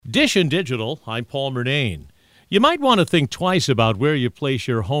Dish and Digital, I'm Paul Murnane. You might want to think twice about where you place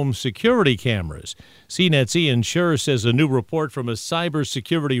your home security cameras. CNET's Ian Scher says a new report from a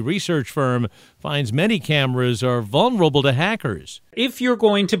cybersecurity research firm finds many cameras are vulnerable to hackers. If you're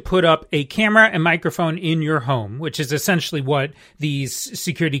going to put up a camera and microphone in your home, which is essentially what these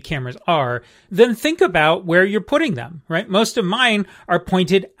security cameras are, then think about where you're putting them, right? Most of mine are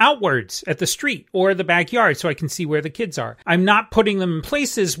pointed outwards at the street or the backyard so I can see where the kids are. I'm not putting them in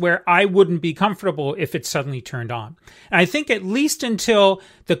places where I wouldn't be comfortable if it suddenly turned on. And I think at least until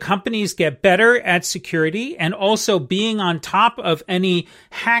the companies get better at security and also being on top of any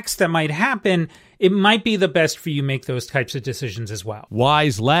hacks that might happen, it might be the best for you to make those types of decisions as well.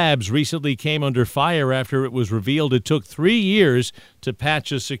 Wyze Labs recently came under fire after it was revealed it took 3 years to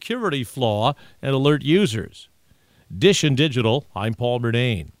patch a security flaw and alert users. Dish and Digital, I'm Paul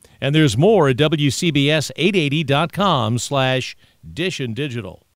Murnane. And there's more at WCBS880.com/dishanddigital.